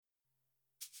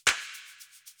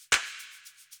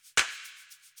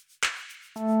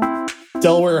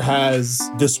Delaware has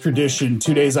this tradition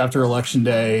 2 days after Election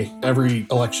Day, every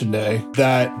election day,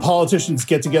 that politicians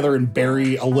get together and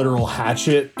bury a literal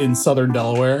hatchet in southern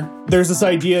Delaware. There's this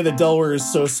idea that Delaware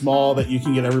is so small that you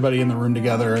can get everybody in the room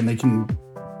together and they can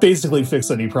basically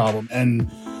fix any problem.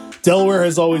 And Delaware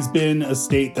has always been a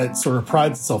state that sort of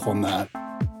prides itself on that.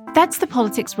 That's the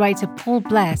politics writer Paul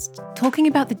Blest talking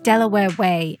about the Delaware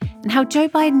way and how Joe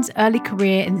Biden's early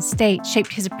career in the state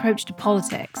shaped his approach to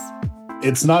politics.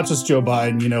 It's not just Joe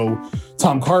Biden.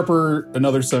 Tom Carper,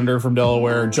 another senator from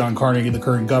Delaware, John Carnegie, the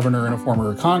current governor and a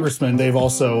former congressman, they've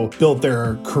also built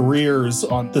their careers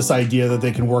on this idea that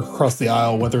they can work across the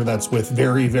aisle, whether that's with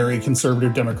very, very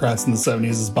conservative Democrats in the 70s,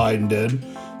 as Biden did,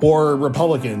 or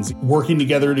Republicans working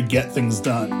together to get things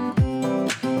done.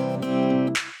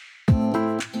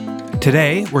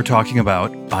 Today, we're talking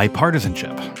about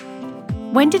bipartisanship.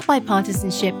 When did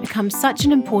bipartisanship become such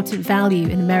an important value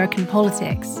in American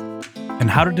politics? And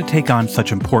how did it take on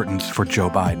such importance for Joe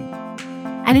Biden?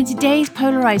 And in today's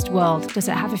polarized world, does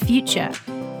it have a future?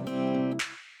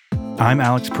 I'm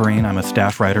Alex Perrine. I'm a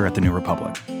staff writer at The New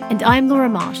Republic. And I'm Laura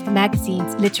Marsh, the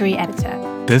magazine's literary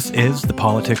editor. This is The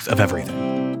Politics of Everything.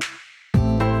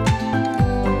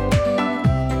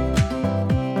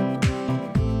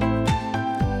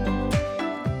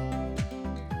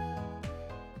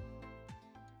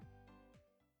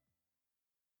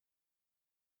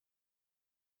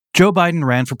 Joe Biden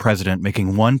ran for president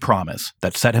making one promise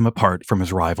that set him apart from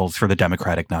his rivals for the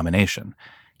Democratic nomination.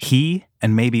 He,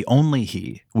 and maybe only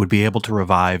he, would be able to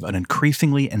revive an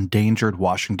increasingly endangered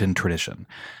Washington tradition,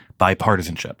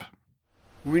 bipartisanship.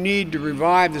 We need to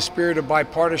revive the spirit of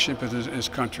bipartisanship in this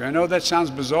country. I know that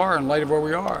sounds bizarre in light of where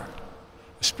we are.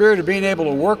 The spirit of being able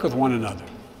to work with one another.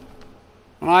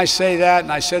 When I say that,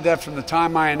 and I said that from the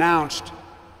time I announced,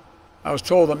 I was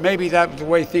told that maybe that was the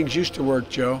way things used to work,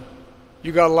 Joe.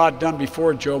 You got a lot done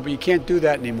before, Joe, but you can't do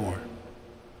that anymore.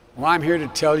 Well, I'm here to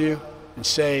tell you and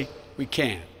say we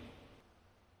can.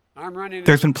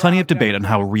 There's been plenty of debate on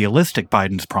how realistic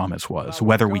Biden's promise was,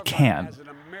 whether we can.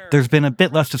 There's been a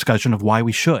bit less discussion of why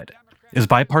we should. Is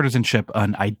bipartisanship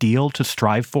an ideal to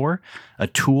strive for, a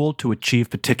tool to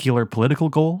achieve particular political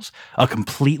goals, a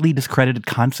completely discredited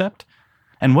concept?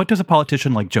 And what does a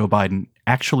politician like Joe Biden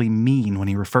actually mean when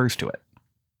he refers to it?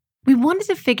 We wanted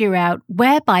to figure out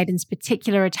where Biden's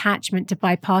particular attachment to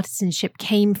bipartisanship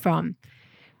came from.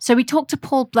 So we talked to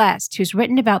Paul Blest, who's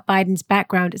written about Biden's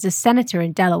background as a senator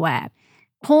in Delaware.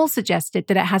 Paul suggested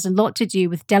that it has a lot to do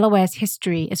with Delaware's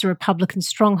history as a Republican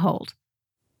stronghold.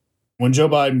 When Joe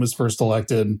Biden was first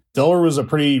elected, Delaware was a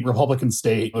pretty Republican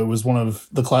state. It was one of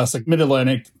the classic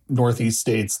mid-Atlantic Northeast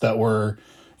states that were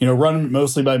run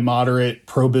mostly by moderate,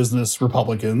 pro-business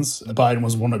Republicans. Biden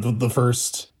was one of the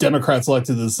first Democrats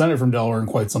elected to the Senate from Delaware in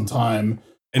quite some time.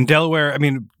 In Delaware,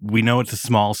 we know it's a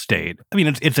small state.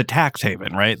 It's a tax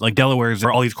haven, right? Like Delaware's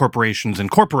where all these corporations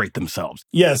incorporate themselves.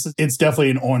 Yes, it's definitely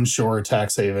an onshore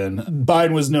tax haven.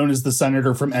 Biden was known as the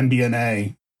senator from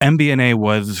MBNA. MBNA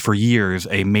was, for years,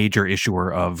 a major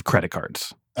issuer of credit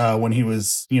cards. When he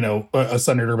was, a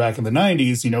senator back in the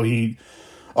 90s, he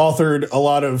authored a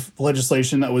lot of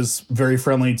legislation that was very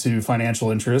friendly to financial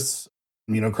interests.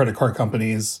 Credit card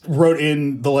companies wrote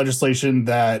in the legislation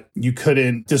that you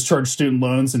couldn't discharge student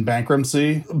loans in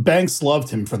bankruptcy. Banks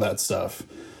loved him for that stuff.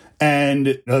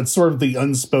 And that's sort of the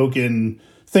unspoken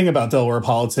thing about Delaware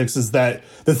politics, is that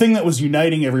the thing that was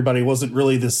uniting everybody wasn't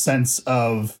really this sense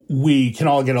of we can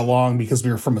all get along because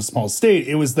we were from a small state.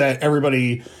 It was that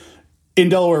everybody in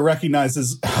Delaware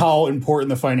recognizes how important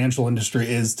the financial industry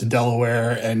is to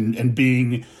Delaware, and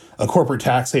being a corporate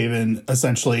tax haven,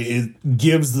 essentially, it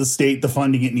gives the state the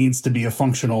funding it needs to be a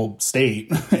functional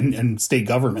state and state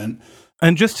government.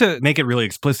 And just to make it really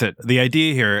explicit, the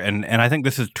idea here, and I think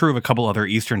this is true of a couple other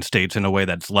eastern states in a way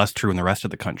that's less true in the rest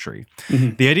of the country.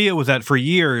 Mm-hmm. The idea was that for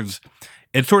years,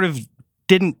 it sort of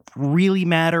didn't really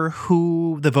matter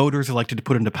who the voters elected to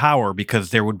put into power,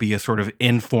 because there would be a sort of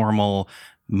informal,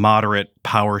 moderate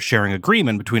power-sharing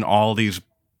agreement between all these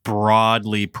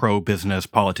broadly pro-business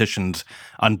politicians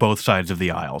on both sides of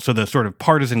the aisle. So the sort of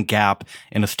partisan gap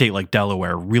in a state like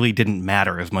Delaware really didn't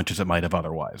matter as much as it might have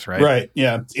otherwise, right? Right,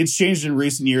 yeah. It's changed in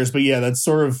recent years, but yeah, that's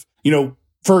sort of,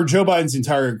 for Joe Biden's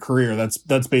entire career,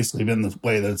 that's basically been the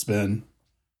way that it's been.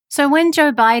 So when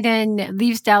Joe Biden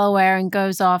leaves Delaware and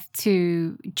goes off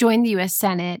to join the U.S.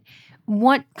 Senate,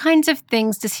 what kinds of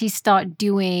things does he start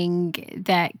doing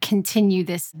that continue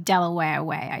this Delaware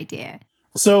way idea?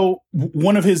 So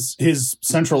one of his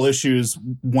central issues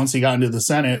once he got into the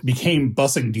Senate became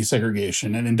busing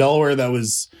desegregation. And in Delaware, that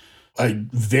was a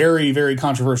very, very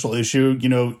controversial issue.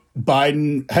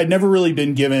 Biden had never really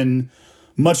been given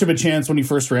much of a chance when he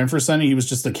first ran for Senate. He was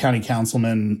just a county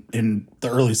councilman in the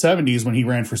early 70s when he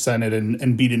ran for Senate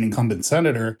and beat an incumbent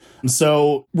senator.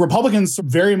 So Republicans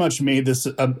very much made this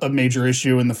a major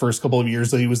issue in the first couple of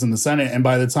years that he was in the Senate. And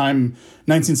by the time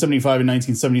 1975 and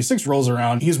 1976 rolls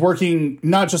around, he's working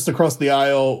not just across the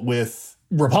aisle with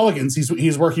Republicans,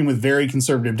 he's working with very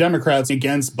conservative Democrats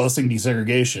against busing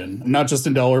desegregation, not just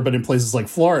in Delaware, but in places like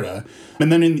Florida.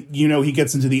 And then, he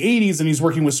gets into the 80s and he's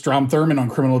working with Strom Thurmond on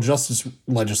criminal justice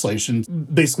legislation,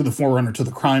 basically the forerunner to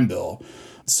the crime bill.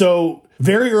 So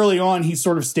very early on, he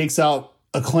sort of stakes out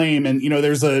a claim. And,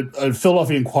 there's a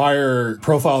Philadelphia Inquirer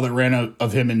profile that ran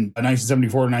of him in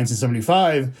 1974 and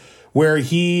 1975, where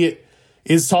he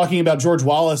is talking about George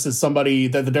Wallace as somebody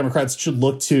that the Democrats should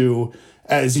look to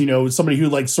as, somebody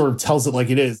who sort of tells it like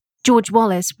it is. George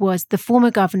Wallace was the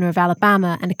former governor of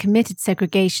Alabama and a committed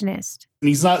segregationist. And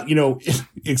he's not,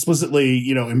 explicitly,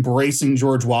 embracing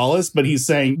George Wallace, but he's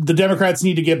saying the Democrats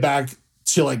need to get back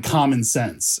to common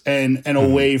sense and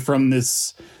away from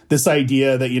this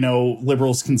idea that,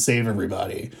 liberals can save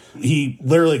everybody. He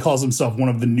literally calls himself one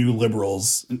of the new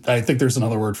liberals. I think there's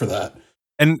another word for that.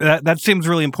 And that seems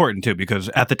really important, too, because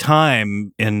at the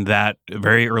time, in that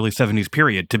very early 70s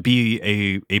period, to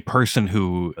be a person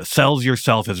who sells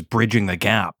yourself as bridging the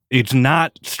gap, it's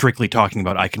not strictly talking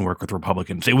about I can work with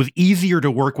Republicans. It was easier to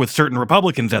work with certain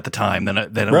Republicans at the time than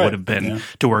it would have been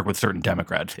to work with certain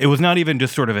Democrats. It was not even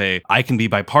just sort of I can be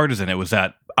bipartisan. It was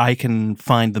that I can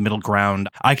find the middle ground.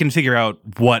 I can figure out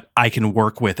what I can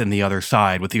work with in the other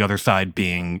side, with the other side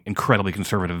being incredibly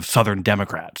conservative Southern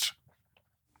Democrats.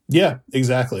 Yeah,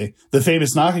 exactly. The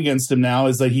famous knock against him now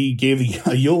is that he gave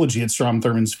a eulogy at Strom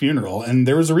Thurmond's funeral. And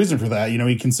there was a reason for that.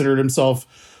 He considered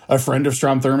himself a friend of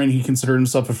Strom Thurmond. He considered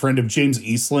himself a friend of James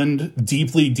Eastland,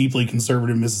 deeply, deeply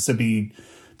conservative Mississippi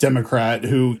Democrat,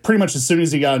 who pretty much as soon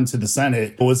as he got into the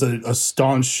Senate was a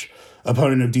staunch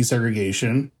opponent of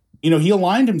desegregation. He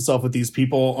aligned himself with these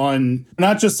people on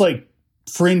not just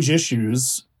fringe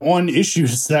issues, on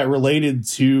issues that related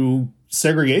to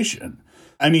segregation.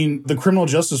 I mean, the criminal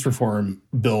justice reform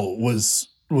bill was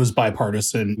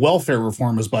bipartisan. Welfare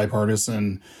reform was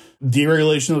bipartisan.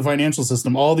 Deregulation of the financial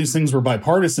system, all these things were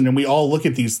bipartisan. And we all look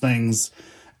at these things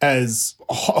as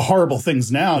horrible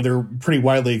things now. They're pretty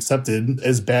widely accepted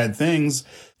as bad things.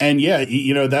 And yeah,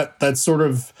 that's sort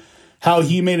of how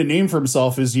he made a name for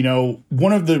himself is,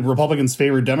 one of the Republicans'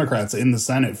 favorite Democrats in the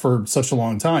Senate for such a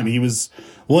long time. He was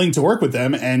willing to work with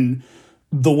them, and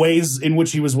the ways in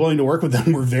which he was willing to work with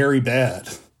them were very bad.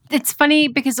 It's funny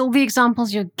because all the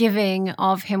examples you're giving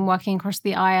of him working across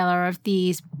the aisle are of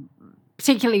these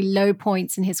particularly low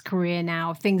points in his career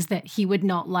now, things that he would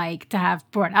not like to have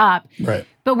brought up. Right.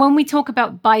 But when we talk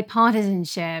about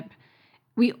bipartisanship,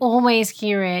 we always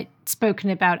hear it spoken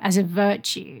about as a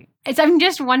virtue. I'm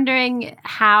just wondering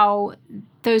how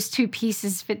those two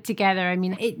pieces fit together. I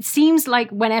mean, it seems like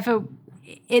whenever,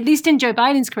 at least in Joe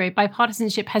Biden's career,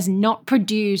 bipartisanship has not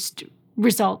produced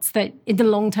results that in the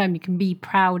long term you can be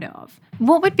proud of.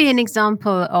 What would be an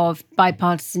example of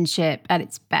bipartisanship at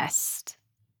its best?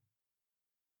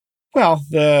 Well,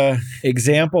 the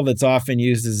example that's often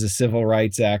used is the Civil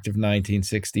Rights Act of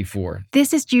 1964.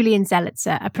 This is Julian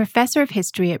Zelitzer, a professor of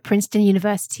history at Princeton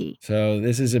University. So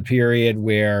this is a period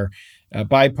where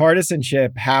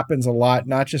bipartisanship happens a lot,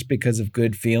 not just because of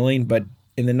good feeling, but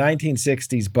in the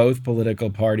 1960s, both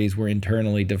political parties were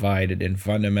internally divided in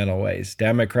fundamental ways.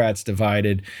 Democrats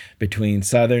divided between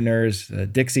Southerners,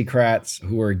 Dixiecrats,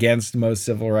 who were against most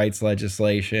civil rights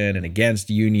legislation and against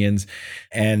unions,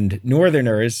 and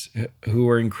Northerners, who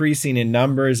were increasing in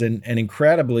numbers and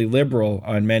incredibly liberal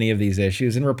on many of these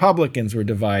issues. And Republicans were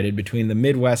divided between the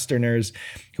Midwesterners,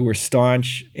 who were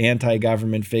staunch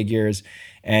anti-government figures,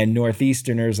 and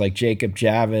Northeasterners like Jacob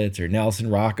Javits or Nelson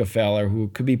Rockefeller, who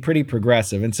could be pretty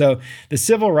progressive. And so the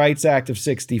Civil Rights Act of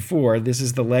 64, this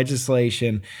is the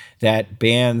legislation that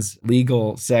bans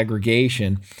legal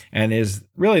segregation and is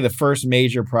really the first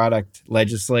major product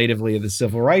legislatively of the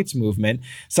civil rights movement.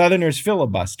 Southerners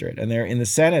filibuster it, and they're in the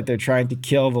Senate, they're trying to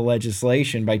kill the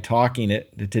legislation by talking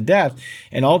it to death.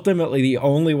 And ultimately, the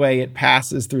only way it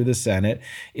passes through the Senate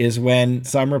is when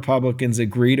some Republicans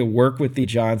agree to work with the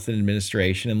Johnson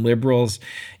administration and liberals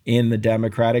in the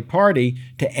Democratic Party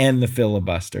to end the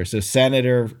filibuster. So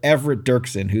Senator Everett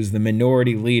Dirksen, who's the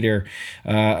minority leader,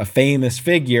 a famous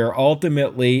figure,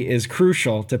 ultimately is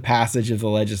crucial to passage of the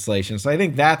legislation. So I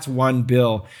think that's one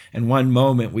bill and one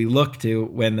moment we look to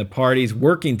when the parties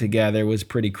working together was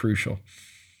pretty crucial.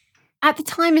 At the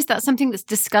time, is that something that's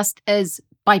discussed as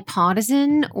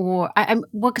bipartisan? Or,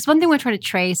 because one thing we're trying to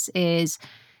trace is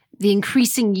the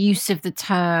increasing use of the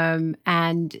term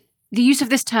and the use of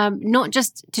this term, not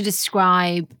just to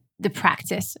describe the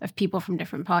practice of people from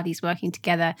different parties working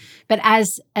together, but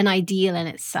as an ideal in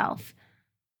itself?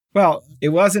 Well, it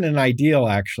wasn't an ideal,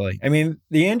 actually. I mean,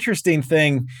 the interesting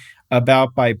thing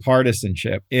about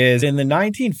bipartisanship is in the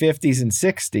 1950s and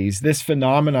 60s, this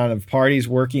phenomenon of parties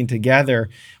working together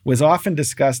was often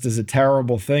discussed as a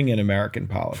terrible thing in American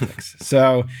politics.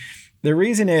 So the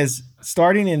reason is,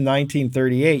 starting in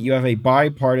 1938, you have a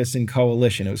bipartisan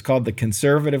coalition. It was called the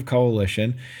Conservative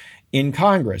Coalition in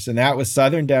Congress. And that was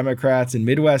Southern Democrats and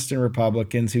Midwestern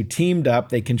Republicans who teamed up.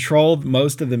 They controlled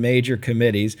most of the major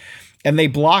committees. And they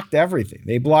blocked everything.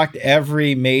 They blocked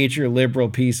every major liberal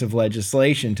piece of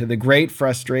legislation, to the great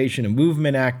frustration of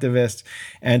movement activists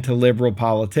and to liberal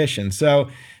politicians. So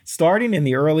starting in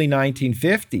the early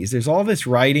 1950s, there's all this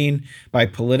writing by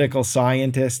political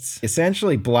scientists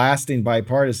essentially blasting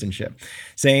bipartisanship,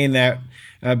 saying that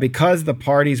because the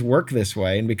parties work this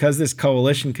way and because this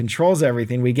coalition controls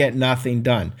everything, we get nothing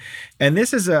done. And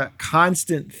this is a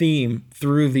constant theme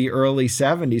through the early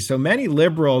 70s. So many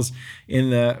liberals in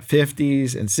the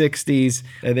 50s and 60s,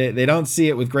 they don't see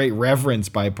it with great reverence,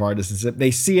 bipartisanship.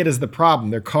 They see it as the problem.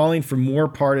 They're calling for more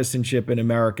partisanship in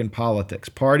American politics.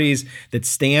 Parties that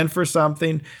stand for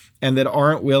something and that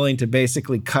aren't willing to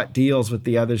basically cut deals with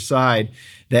the other side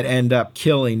that end up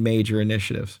killing major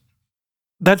initiatives.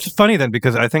 That's funny then,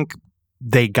 because I think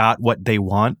they got what they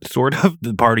want, sort of.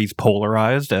 The party's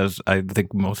polarized, as I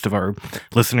think most of our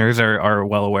listeners are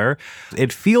well aware.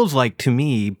 It feels like, to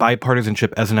me,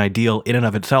 bipartisanship as an ideal in and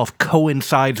of itself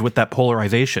coincides with that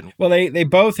polarization. Well, they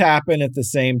both happen at the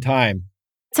same time.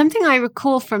 Something I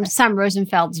recall from Sam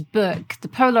Rosenfeld's book, The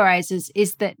Polarizers,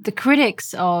 is that the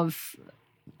critics of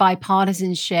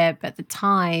bipartisanship at the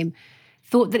time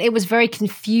thought that it was very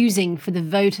confusing for the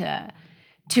voter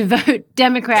to vote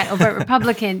Democrat or vote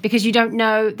Republican because you don't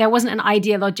know, there wasn't an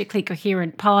ideologically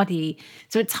coherent party.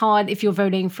 So it's hard if you're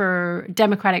voting for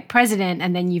Democratic president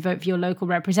and then you vote for your local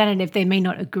representative, they may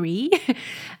not agree.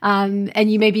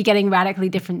 And you may be getting radically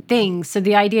different things. So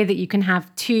the idea that you can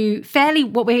have two fairly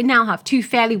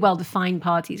well-defined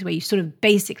parties where you sort of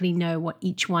basically know what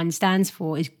each one stands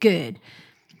for is good.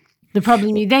 The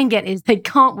problem you then get is they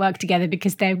can't work together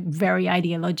because they're very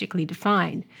ideologically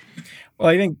defined. Well,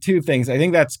 I think two things. I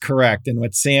think that's correct. And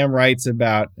what Sam writes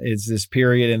about is this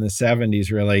period in the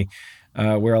 70s, really,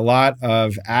 where a lot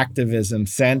of activism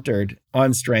centered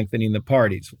on strengthening the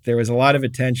parties. There was a lot of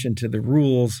attention to the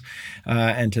rules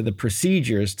and to the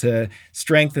procedures to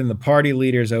strengthen the party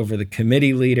leaders over the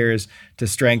committee leaders, to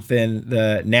strengthen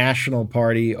the national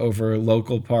party over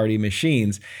local party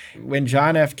machines. When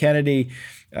John F. Kennedy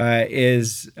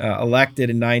is elected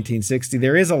in 1960,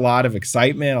 there is a lot of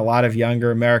excitement. A lot of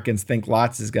younger Americans think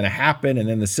lots is going to happen. And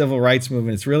then the civil rights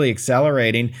movement is really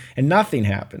accelerating and nothing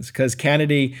happens because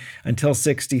Kennedy, until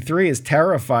 63, is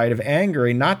terrified of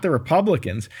angering not the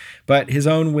Republicans, but his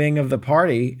own wing of the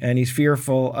party. And he's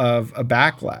fearful of a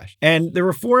backlash. And the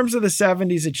reforms of the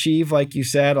 70s achieve, like you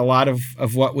said, a lot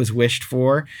of what was wished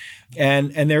for.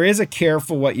 And there is a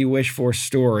careful what you wish for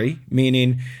story,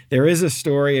 meaning there is a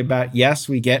story about, yes,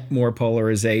 we get more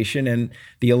polarization and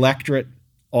the electorate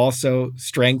also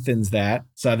strengthens that.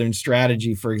 Southern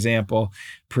Strategy, for example,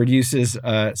 produces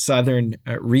a Southern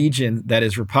region that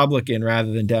is Republican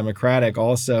rather than Democratic,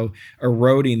 also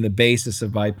eroding the basis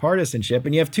of bipartisanship.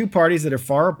 And you have two parties that are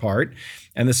far apart.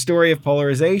 And the story of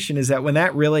polarization is that when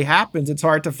that really happens, it's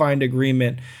hard to find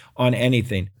agreement on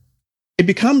anything. It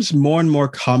becomes more and more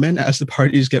common as the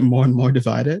parties get more and more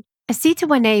divided. Asita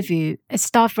Wanevu, a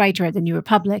staff writer at The New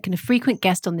Republic and a frequent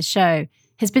guest on the show,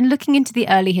 has been looking into the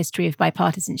early history of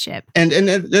bipartisanship. And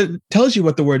it tells you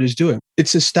what the word is doing.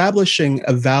 It's establishing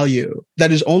a value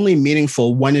that is only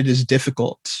meaningful when it is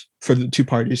difficult for the two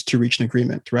parties to reach an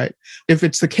agreement, right? If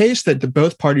it's the case that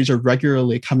both parties are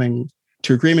regularly coming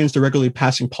to agreements, they're regularly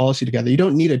passing policy together, you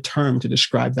don't need a term to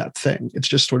describe that thing. It's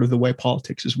just sort of the way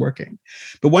politics is working.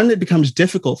 But when it becomes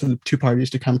difficult for the two parties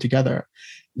to come together,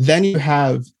 then you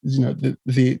have,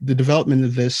 the development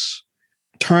of this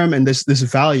term and this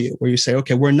value where you say,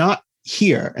 okay, we're not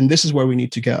here and this is where we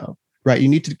need to go, right? You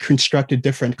need to construct a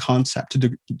different concept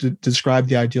to describe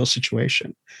the ideal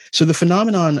situation. So the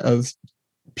phenomenon of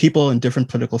people in different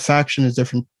political factions,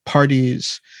 different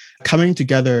parties coming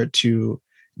together to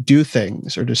do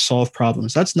things or to solve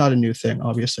problems, that's not a new thing,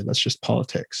 obviously. That's just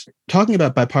politics. Talking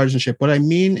about bipartisanship, what I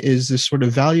mean is this sort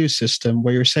of value system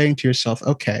where you're saying to yourself,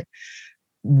 okay,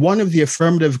 one of the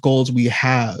affirmative goals we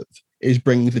have is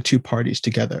bringing the two parties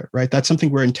together, right? That's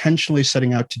something we're intentionally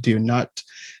setting out to do, not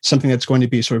something that's going to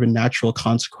be sort of a natural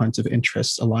consequence of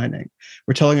interests aligning.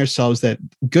 We're telling ourselves that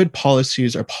good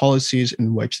policies are policies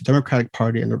in which the Democratic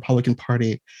Party and the Republican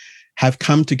Party have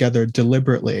come together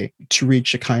deliberately to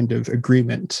reach a kind of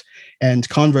agreement. And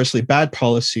conversely, bad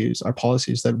policies are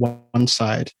policies that one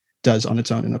side does on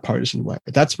its own in a partisan way.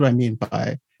 That's what I mean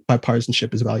by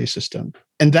bipartisanship as a value system.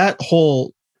 And that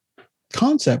whole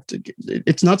concept,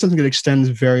 it's not something that extends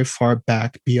very far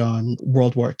back beyond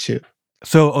World War II.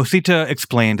 So Osita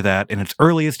explained that in its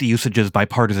earliest usages,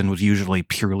 bipartisan was usually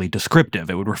purely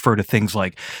descriptive. It would refer to things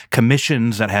like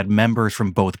commissions that had members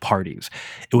from both parties.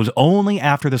 It was only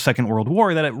after the Second World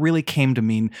War that it really came to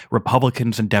mean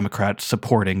Republicans and Democrats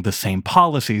supporting the same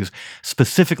policies,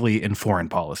 specifically in foreign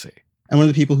policy. And one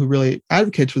of the people who really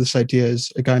advocates for this idea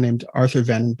is a guy named Arthur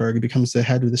Vandenberg, who becomes the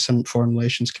head of the Senate Foreign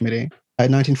Relations Committee.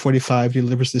 In 1945, he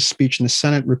delivers this speech in the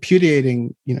Senate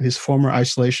repudiating, his former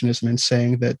isolationism and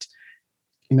saying that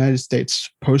United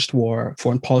States post-war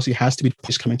foreign policy has to be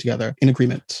coming together in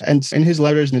agreement. And in his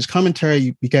letters and his commentary,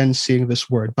 you began seeing this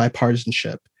word,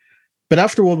 bipartisanship. But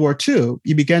after World War II,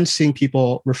 you began seeing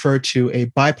people refer to a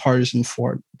bipartisan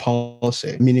foreign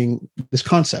policy, meaning this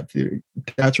concept.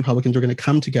 Democrats, Republicans are going to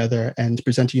come together and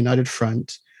present a united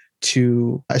front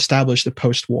to establish the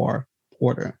post-war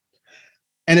order.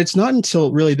 And it's not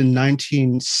until really the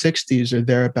 1960s or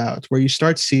thereabouts where you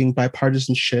start seeing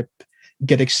bipartisanship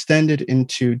get extended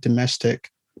into domestic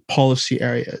policy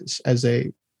areas as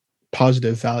a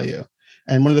positive value.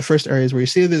 And one of the first areas where you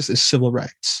see this is civil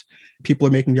rights. People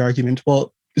are making the argument,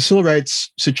 well, the civil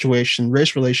rights situation,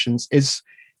 race relations, is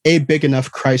a big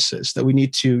enough crisis that we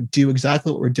need to do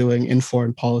exactly what we're doing in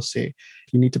foreign policy.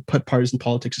 We need to put partisan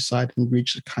politics aside and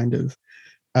reach a kind of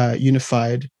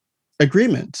unified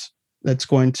agreement that's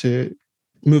going to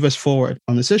move us forward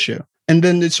on this issue. And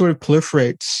then it sort of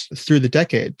proliferates through the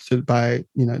decade. So by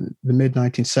the mid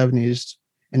 1970s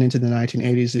and into the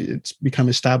 1980s, it's become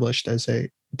established as a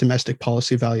domestic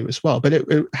policy value as well. But it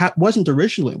wasn't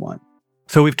originally one.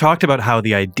 So we've talked about how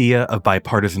the idea of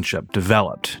bipartisanship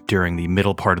developed during the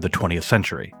middle part of the 20th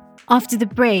century. After the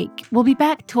break, we'll be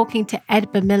back talking to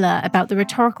Ed Bermiller about the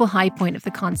rhetorical high point of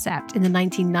the concept in the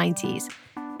 1990s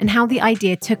and how the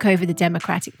idea took over the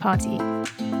Democratic Party.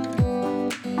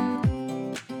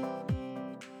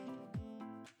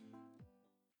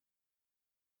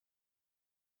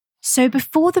 So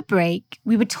before the break,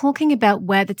 we were talking about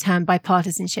where the term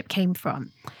bipartisanship came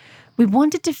from. We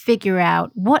wanted to figure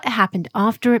out what happened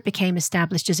after it became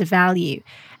established as a value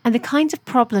and the kinds of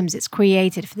problems it's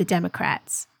created for the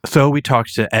Democrats. So we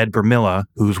talked to Ed Bermiller,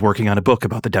 who's working on a book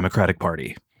about the Democratic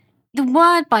Party. The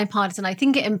word bipartisan, I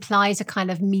think it implies a kind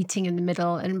of meeting in the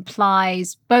middle. It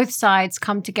implies both sides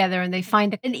come together and they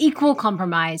find an equal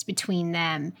compromise between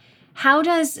them. How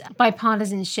does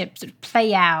bipartisanship sort of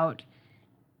play out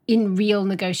in real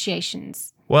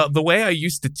negotiations? Well, the way I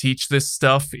used to teach this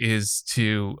stuff is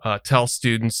to tell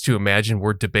students to imagine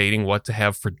we're debating what to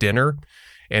have for dinner.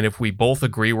 And if we both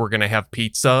agree we're going to have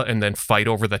pizza and then fight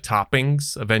over the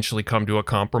toppings, eventually come to a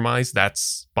compromise,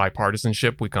 that's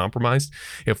bipartisanship. We compromised.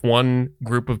 If one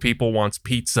group of people wants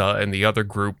pizza and the other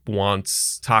group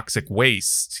wants toxic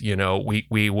waste,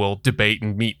 we will debate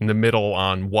and meet in the middle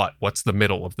on what's the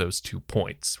middle of those 2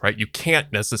 points, right? You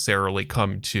can't necessarily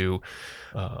come to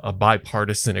a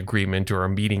bipartisan agreement or a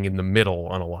meeting in the middle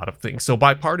on a lot of things. So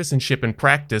bipartisanship in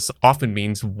practice often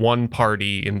means one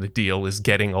party in the deal is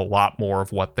getting a lot more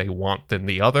of what they want than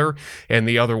the other, and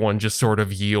the other one just sort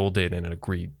of yielded and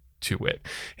agreed to it.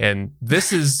 And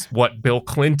this is what Bill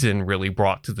Clinton really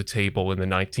brought to the table in the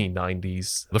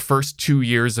 1990s. The first 2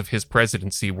 years of his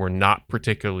presidency were not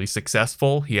particularly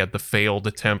successful. He had the failed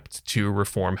attempt to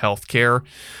reform healthcare,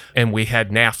 and we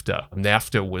had NAFTA.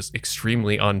 NAFTA was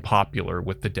extremely unpopular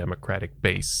with the Democratic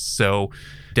base. So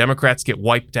Democrats get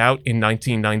wiped out in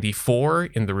 1994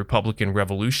 in the Republican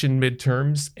Revolution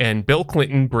midterms, and Bill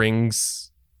Clinton brings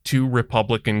 2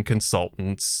 Republican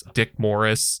consultants, Dick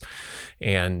Morris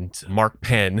and Mark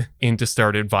Penn, in to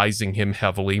start advising him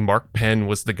heavily. Mark Penn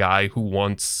was the guy who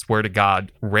once, swear to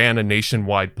God, ran a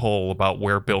nationwide poll about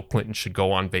where Bill Clinton should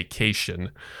go on vacation.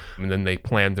 And then they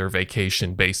planned their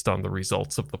vacation based on the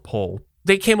results of the poll.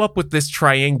 They came up with this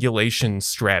triangulation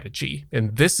strategy,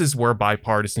 and this is where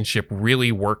bipartisanship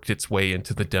really worked its way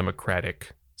into the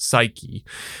Democratic psyche.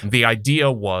 The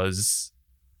idea was,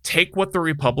 take what the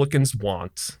Republicans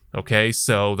want, okay?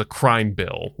 So the crime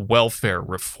bill, welfare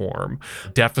reform,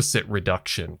 deficit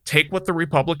reduction. Take what the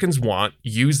Republicans want,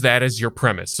 use that as your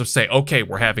premise. So say, okay,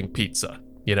 we're having pizza,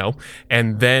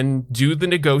 and then do the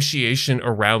negotiation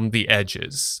around the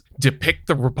edges. depict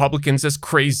the Republicans as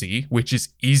crazy, which is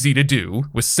easy to do,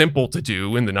 was simple to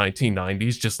do in the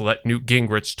 1990s. Just let Newt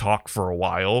Gingrich talk for a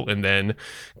while, and then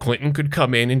Clinton could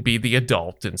come in and be the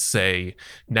adult and say,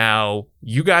 now,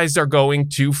 you guys are going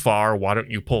too far. Why don't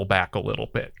you pull back a little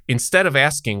bit? Instead of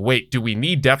asking, wait, do we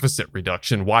need deficit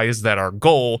reduction? Why is that our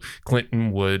goal?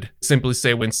 Clinton would simply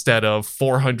say, instead of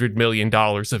 $400 million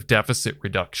of deficit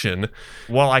reduction,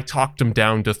 well, I talked them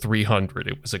down to 300.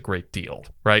 It was a great deal,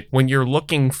 right? When you're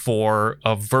looking for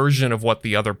a version of what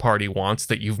the other party wants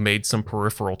that you've made some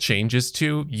peripheral changes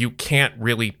to, you can't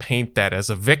really paint that as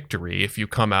a victory if you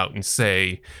come out and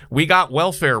say, we got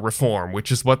welfare reform,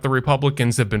 which is what the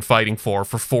Republicans have been fighting for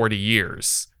 40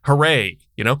 years. Hooray,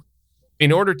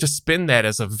 In order to spin that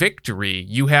as a victory,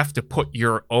 you have to put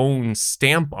your own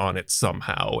stamp on it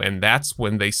somehow. And that's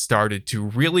when they started to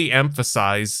really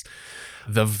emphasize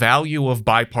the value of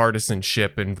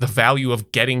bipartisanship and the value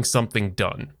of getting something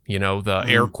done. The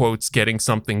air quotes, getting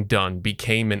something done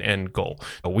became an end goal.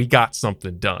 We got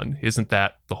something done. Isn't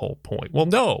that the whole point? Well,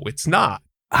 no, it's not.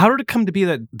 How did it come to be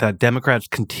that Democrats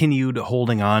continued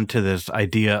holding on to this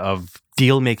idea of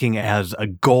deal-making as a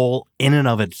goal in and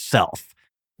of itself?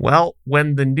 Well,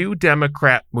 when the New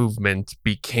Democrat movement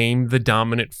became the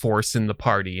dominant force in the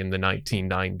party in the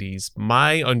 1990s,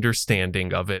 my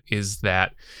understanding of it is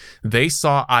that they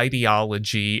saw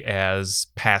ideology as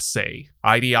passé.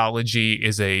 Ideology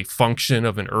is a function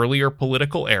of an earlier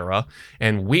political era,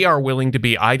 and we are willing to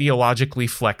be ideologically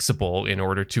flexible in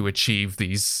order to achieve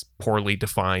these poorly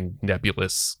defined,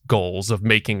 nebulous goals of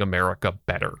making America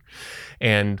better.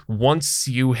 And once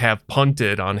you have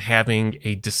punted on having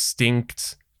a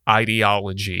distinct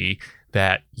ideology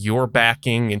that you're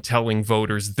backing and telling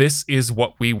voters, this is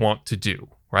what we want to do,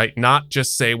 right? Not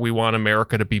just say we want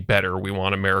America to be better, we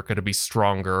want America to be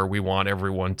stronger, we want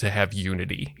everyone to have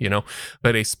unity,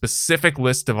 but a specific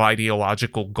list of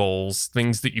ideological goals,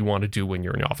 things that you want to do when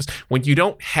you're in office. When you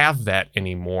don't have that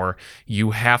anymore, you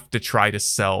have to try to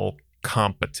sell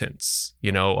competence.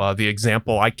 The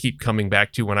example I keep coming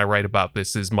back to when I write about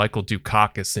this is Michael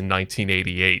Dukakis in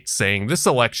 1988 saying this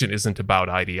election isn't about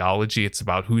ideology, it's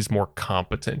about who's more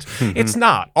competent. It's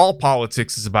not. All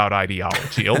politics is about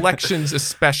ideology. Elections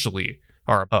especially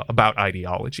are about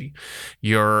ideology.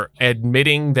 You're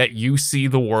admitting that you see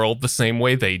the world the same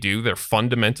way they do. They're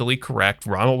fundamentally correct.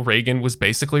 Ronald Reagan was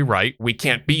basically right. We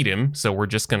can't beat him, so we're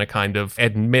just going to kind of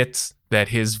admit that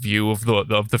his view of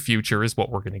the future is what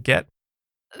we're going to get.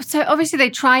 So obviously they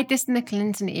tried this in the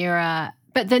Clinton era,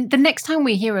 but then the next time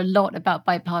we hear a lot about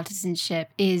bipartisanship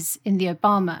is in the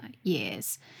Obama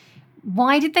years.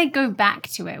 Why did they go back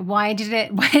to it? Why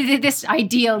did this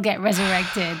ideal get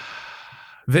resurrected?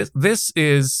 This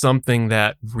is something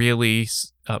that really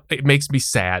it makes me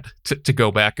sad to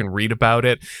go back and read about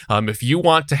it. If you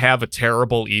want to have a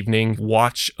terrible evening,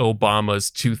 watch Obama's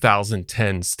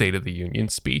 2010 State of the Union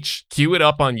speech. Cue it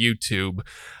up on YouTube.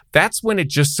 That's when it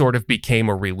just sort of became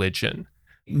a religion.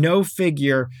 No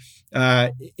figure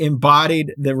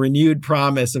embodied the renewed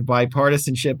promise of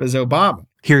bipartisanship as Obama.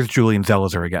 Here's Julian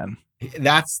Zelizer again.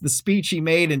 That's the speech he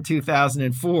made in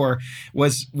 2004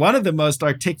 was one of the most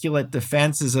articulate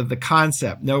defenses of the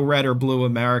concept, no red or blue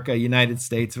America, United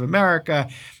States of America.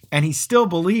 And he still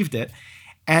believed it.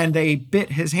 And they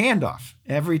bit his hand off.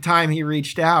 Every time he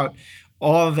reached out,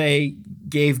 all they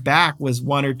gave back was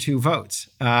 1 or 2 votes,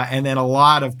 and then a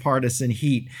lot of partisan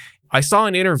heat. I saw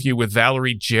an interview with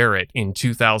Valerie Jarrett in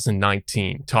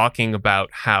 2019 talking about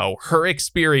how her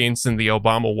experience in the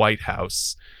Obama White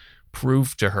House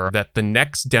proved to her that the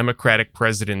next Democratic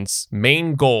president's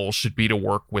main goal should be to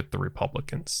work with the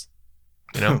Republicans.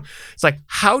 It's like,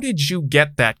 how did you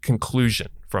get that conclusion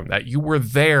from that? You were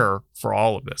there for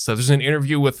all of this. So there's an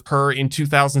interview with her in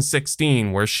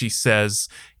 2016 where she says,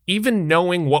 even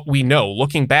knowing what we know,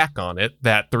 looking back on it,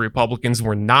 that the Republicans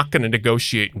were not going to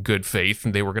negotiate in good faith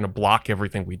and they were going to block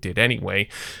everything we did anyway,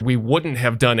 we wouldn't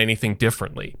have done anything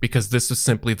differently because this was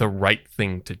simply the right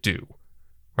thing to do.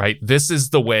 Right? This is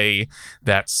the way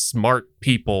that smart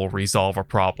people resolve a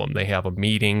problem. They have a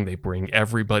meeting, they bring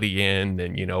everybody in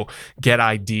and, get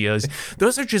ideas.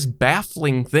 Those are just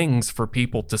baffling things for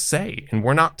people to say. And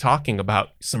we're not talking about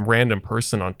some random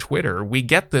person on Twitter. We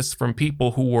get this from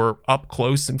people who were up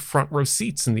close in front row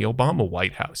seats in the Obama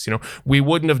White House. We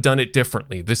wouldn't have done it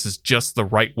differently. This is just the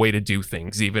right way to do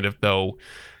things, even if though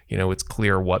it's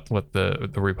clear what the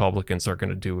Republicans are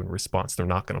going to do in response. They're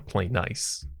not going to play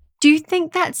nice. Do you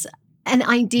think that's an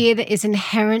idea that is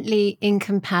inherently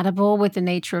incompatible with the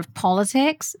nature of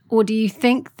politics? Or do you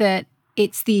think that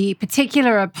it's the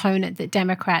particular opponent that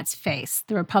Democrats face,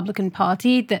 the Republican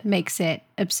Party, that makes it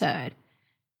absurd?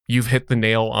 you've hit the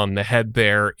nail on the head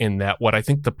there, in that what I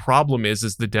think the problem is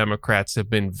the Democrats have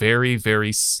been very,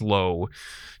 very slow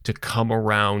to come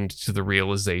around to the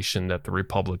realization that the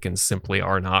Republicans simply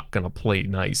are not going to play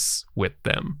nice with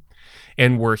them.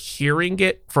 And we're hearing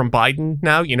it from Biden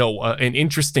now. An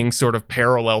interesting sort of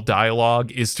parallel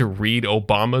dialogue is to read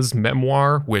Obama's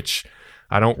memoir, which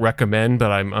I don't recommend,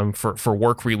 but I'm for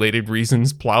work-related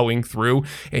reasons plowing through.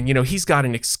 And, he's got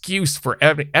an excuse for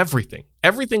everything.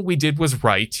 Everything we did was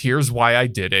right. Here's why I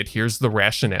did it. Here's the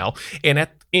rationale. And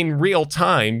in real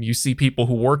time, you see people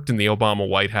who worked in the Obama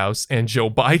White House and Joe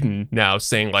Biden now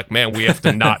saying, like, man, we have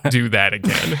to not do that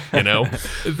again.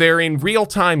 They're in real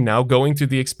time now going through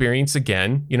the experience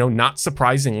again. Not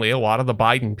surprisingly, a lot of the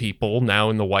Biden people now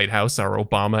in the White House are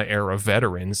Obama era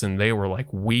veterans. And they were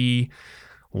like, we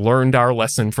learned our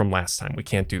lesson from last time. We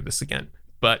can't do this again.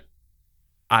 But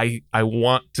I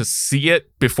want to see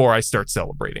it before I start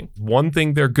celebrating. One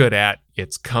thing they're good at,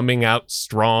 it's coming out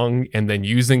strong and then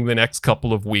using the next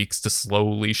couple of weeks to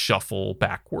slowly shuffle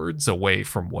backwards away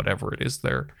from whatever it is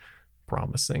they're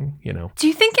promising, Do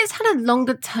you think it's had a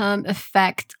longer term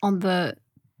effect on the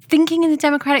thinking in the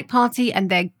Democratic Party and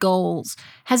their goals?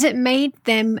 Has it made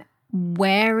them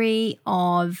wary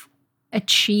of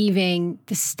achieving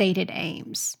the stated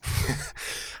aims?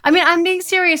 I mean, I'm being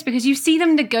serious because you see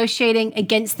them negotiating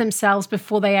against themselves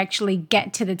before they actually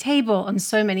get to the table on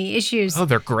so many issues. Oh,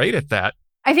 they're great at that.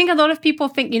 I think a lot of people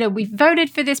think, we voted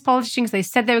for this politician because they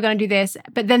said they were going to do this,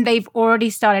 but then they've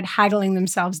already started haggling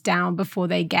themselves down before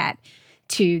they get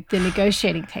to the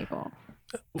negotiating table.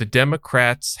 The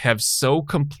Democrats have so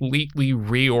completely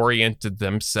reoriented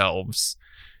themselves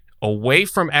away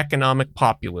from economic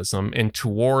populism and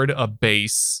toward a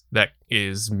base that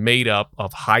is made up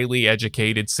of highly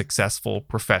educated, successful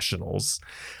professionals.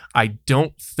 I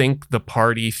don't think the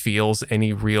party feels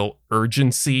any real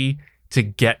urgency to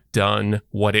get done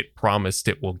what it promised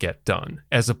it will get done,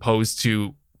 as opposed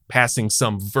to passing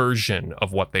some version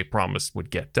of what they promised would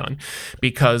get done.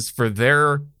 Because for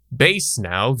their base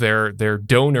now, their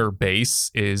donor base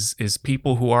is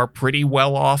people who are pretty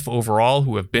well off overall,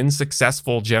 who have been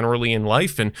successful generally in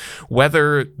life. And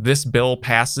whether this bill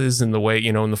passes in the way,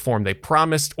 in the form they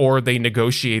promised, or they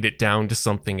negotiate it down to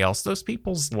something else, those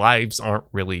people's lives aren't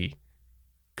really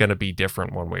going to be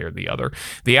different one way or the other.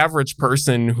 The average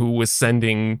person who was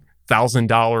sending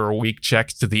 $1,000 a week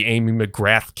checks to the Amy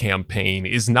McGrath campaign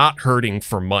is not hurting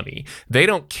for money. They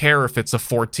don't care if it's a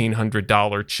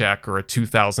 $1,400 check or a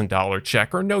 $2,000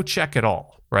 check or no check at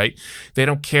all, right? They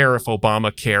don't care if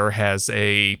Obamacare has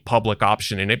a public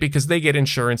option in it because they get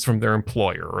insurance from their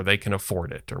employer or they can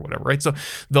afford it or whatever, right? So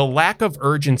the lack of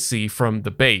urgency from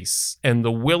the base and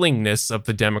the willingness of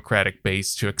the Democratic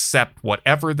base to accept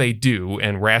whatever they do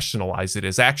and rationalize it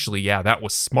as actually, yeah, that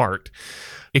was smart.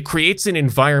 It creates an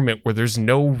environment where there's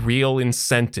no real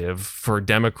incentive for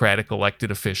Democratic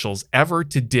elected officials ever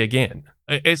to dig in.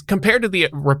 As compared to the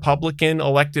Republican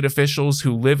elected officials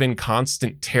who live in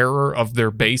constant terror of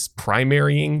their base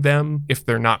primarying them if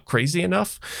they're not crazy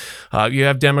enough, you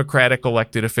have Democratic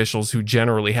elected officials who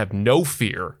generally have no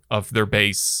fear of their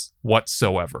base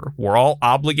whatsoever. We're all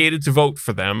obligated to vote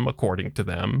for them, according to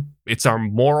them. It's our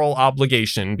moral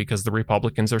obligation, because the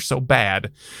Republicans are so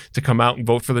bad, to come out and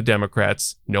vote for the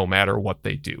Democrats no matter what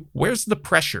they do. Where's the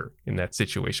pressure in that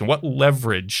situation? What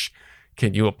leverage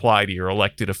can you apply to your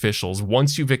elected officials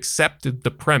once you've accepted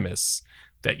the premise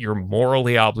that you're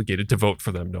morally obligated to vote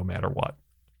for them no matter what?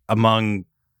 Among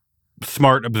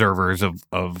smart observers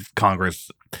of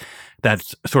Congress,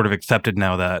 that's sort of accepted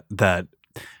now that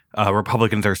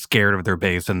Republicans are scared of their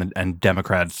base and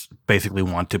Democrats basically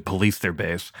want to police their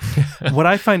base. What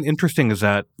I find interesting is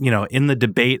that, in the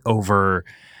debate over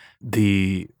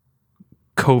the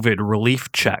COVID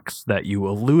relief checks that you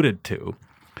alluded to,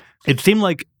 it seemed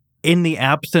like in the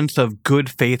absence of good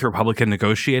faith Republican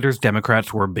negotiators,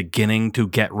 Democrats were beginning to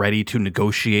get ready to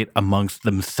negotiate amongst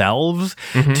themselves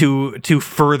to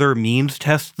further means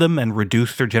test them and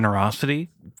reduce their generosity.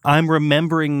 I'm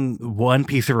remembering one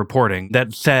piece of reporting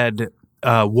that said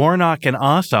Warnock and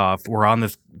Ossoff were on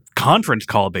this conference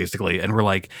call basically and were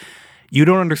like, you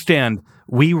don't understand.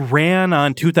 We ran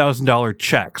on $2,000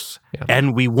 checks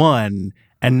and we won,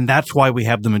 and that's why we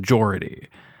have the majority.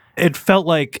 It felt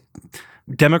like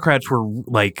Democrats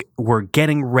were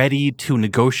getting ready to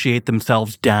negotiate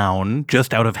themselves down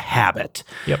just out of habit.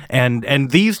 Yep.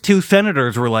 And these two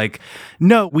senators were like,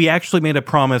 no, we actually made a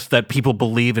promise that people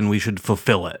believe and we should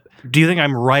fulfill it. Do you think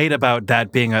I'm right about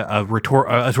that being a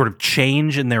sort of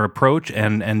change in their approach?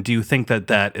 And do you think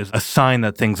that is a sign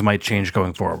that things might change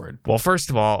going forward? Well, first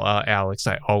of all, Alex,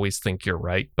 I always think you're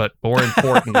right. But more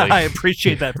importantly, I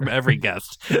appreciate that from every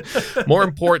guest. More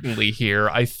importantly here,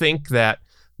 I think that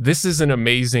this is an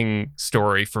amazing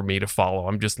story for me to follow.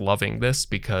 I'm just loving this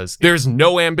because there's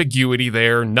no ambiguity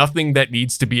there, nothing that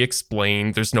needs to be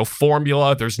explained. There's no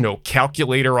formula, there's no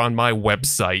calculator on my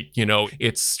website.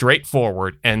 It's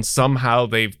straightforward, and somehow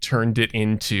they've turned it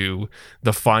into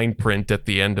the fine print at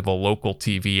the end of a local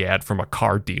TV ad from a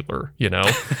car dealer,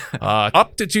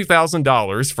 up to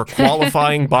 $2,000 for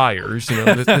qualifying buyers,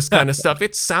 this kind of stuff.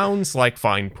 It sounds like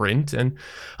fine print. And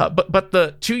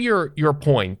but to your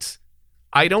point,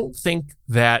 I don't think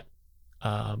that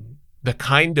the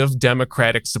kind of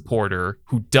Democratic supporter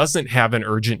who doesn't have an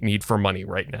urgent need for money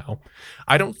right now,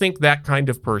 I don't think that kind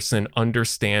of person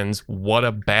understands what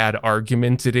a bad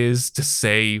argument it is to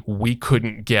say we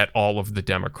couldn't get all of the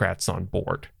Democrats on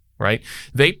board, right?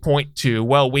 They point to,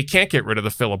 well, we can't get rid of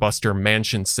the filibuster.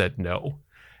 Manchin said no.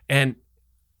 And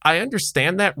I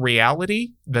understand that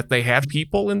reality, that they have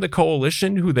people in the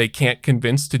coalition who they can't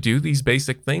convince to do these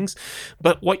basic things.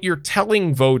 But what you're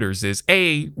telling voters is,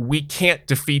 A, we can't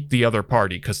defeat the other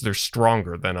party because they're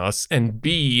stronger than us. And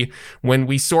B, when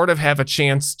we sort of have a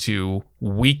chance to,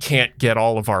 we can't get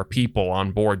all of our people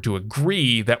on board to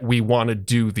agree that we want to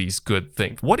do these good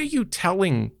things. What are you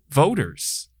telling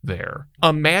voters there?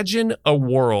 Imagine a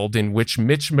world in which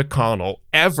Mitch McConnell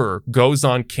ever goes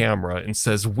on camera and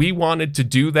says, we wanted to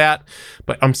do that,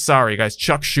 but I'm sorry, guys,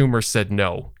 Chuck Schumer said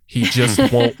no. He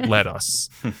just won't let us.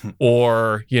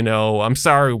 Or, I'm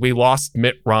sorry, we lost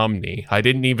Mitt Romney. I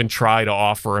didn't even try to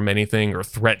offer him anything or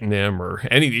threaten him or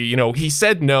anything. He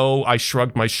said no. I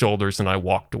shrugged my shoulders and I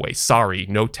walked away. Sorry,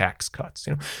 no tax cuts.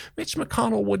 Mitch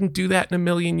McConnell wouldn't do that in a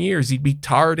million years. He'd be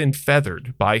tarred and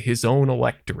feathered by his own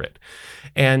electorate.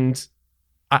 And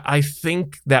I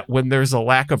think that when there's a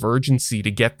lack of urgency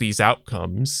to get these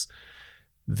outcomes,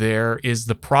 there is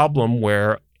the problem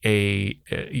where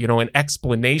an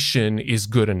explanation is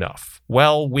good enough.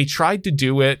 Well, we tried to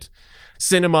do it.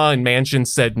 Sinema and Manchin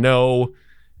said no.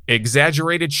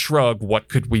 Exaggerated shrug. What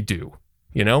could we do?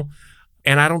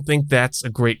 And I don't think that's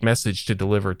a great message to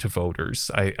deliver to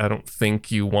voters. I don't think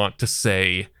you want to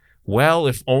say, well,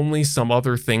 if only some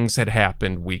other things had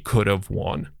happened, we could have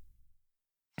won.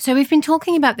 So we've been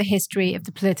talking about the history of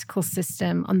the political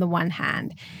system on the one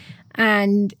hand,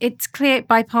 and it's clear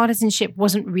bipartisanship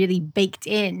wasn't really baked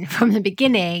in from the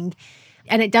beginning.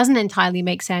 And it doesn't entirely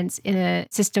make sense in a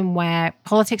system where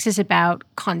politics is about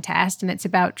contest and it's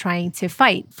about trying to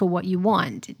fight for what you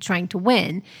want, trying to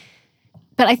win.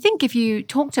 But I think if you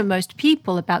talk to most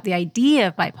people about the idea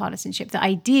of bipartisanship, the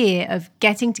idea of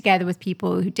getting together with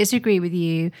people who disagree with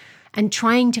you and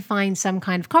trying to find some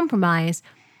kind of compromise,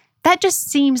 that just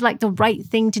seems like the right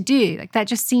thing to do. Like that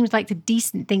just seems like the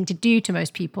decent thing to do to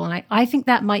most people. And I think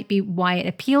that might be why it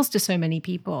appeals to so many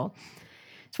people.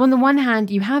 So on the one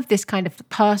hand, you have this kind of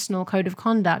personal code of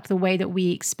conduct, the way that we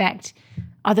expect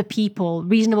other people,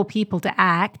 reasonable people, to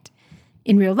act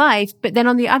in real life. But then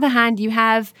on the other hand, you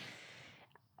have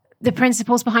the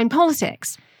principles behind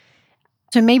politics.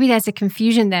 So maybe there's a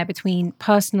confusion there between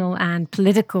personal and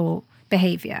political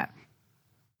behavior.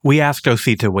 We asked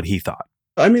Osita what he thought.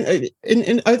 I mean,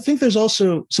 and I think there's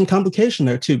also some complication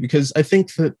there, too, because I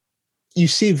think that you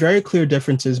see very clear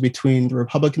differences between the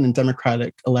Republican and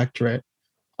Democratic electorate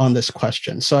on this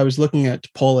question. So I was looking at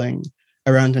polling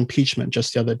around impeachment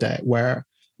just the other day, where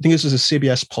I think this was a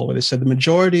CBS poll where they said the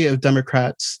majority of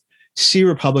Democrats see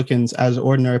Republicans as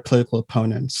ordinary political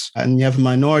opponents. And you have a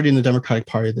minority in the Democratic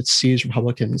Party that sees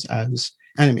Republicans as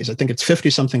enemies. I think it's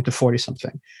 50-something to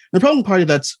 40-something. The Republican Party,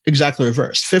 that's exactly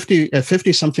reversed.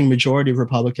 50-something majority of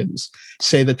Republicans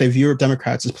say that they view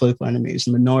Democrats as political enemies.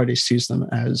 The minority sees them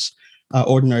as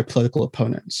ordinary political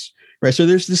opponents. Right. So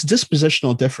there's this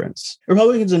dispositional difference.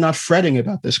 Republicans are not fretting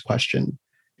about this question.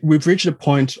 We've reached a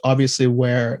point, obviously,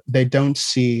 where they don't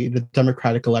see the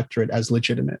Democratic electorate as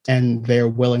legitimate, and they're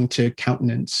willing to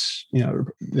countenance,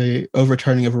 the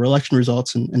overturning of election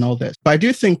results and all this. But I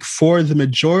do think for the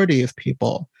majority of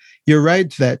people, you're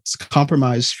right that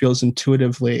compromise feels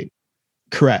intuitively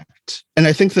correct. And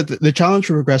I think that the challenge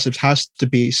for progressives has to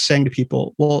be saying to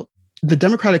people, well, the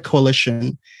Democratic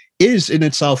coalition is in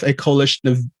itself a coalition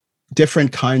of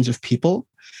different kinds of people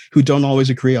who don't always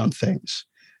agree on things,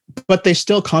 but they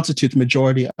still constitute the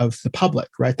majority of the public,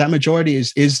 right? That majority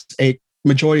is a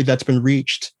majority that's been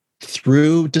reached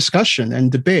through discussion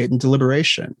and debate and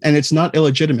deliberation. And it's not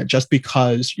illegitimate just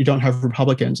because you don't have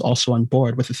Republicans also on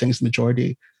board with the things the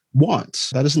majority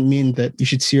wants. That doesn't mean that you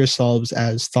should see yourselves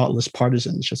as thoughtless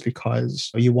partisans just because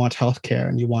you want healthcare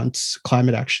and you want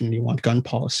climate action and you want gun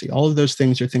policy. All of those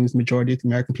things are things the majority of the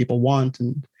American people want,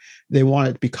 and they want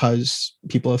it because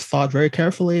people have thought very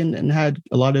carefully and had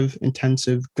a lot of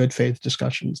intensive, good faith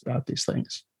discussions about these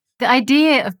things. The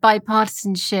idea of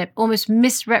bipartisanship almost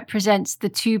misrepresents the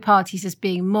two parties as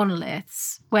being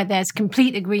monoliths, where there's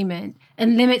complete agreement,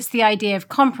 and limits the idea of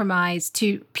compromise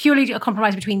to purely a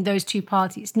compromise between those two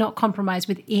parties, not compromise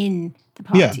within the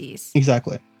parties. Yeah,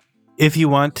 exactly. If you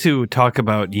want to talk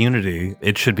about unity,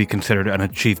 it should be considered an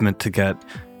achievement to get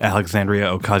Alexandria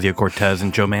Ocasio-Cortez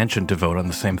and Joe Manchin to vote on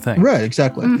the same thing. Right,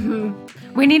 exactly.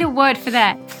 Mm-hmm. We need a word for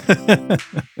that.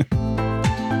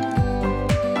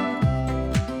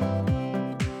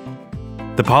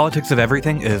 The Politics of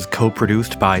Everything is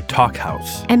co-produced by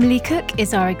Talkhouse. Emily Cook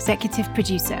is our executive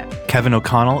producer. Kevin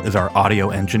O'Connell is our audio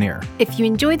engineer. If you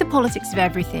enjoy The Politics of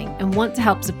Everything and want to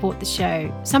help support the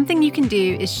show, something you can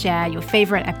do is share your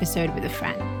favorite episode with a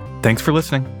friend. Thanks for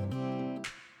listening.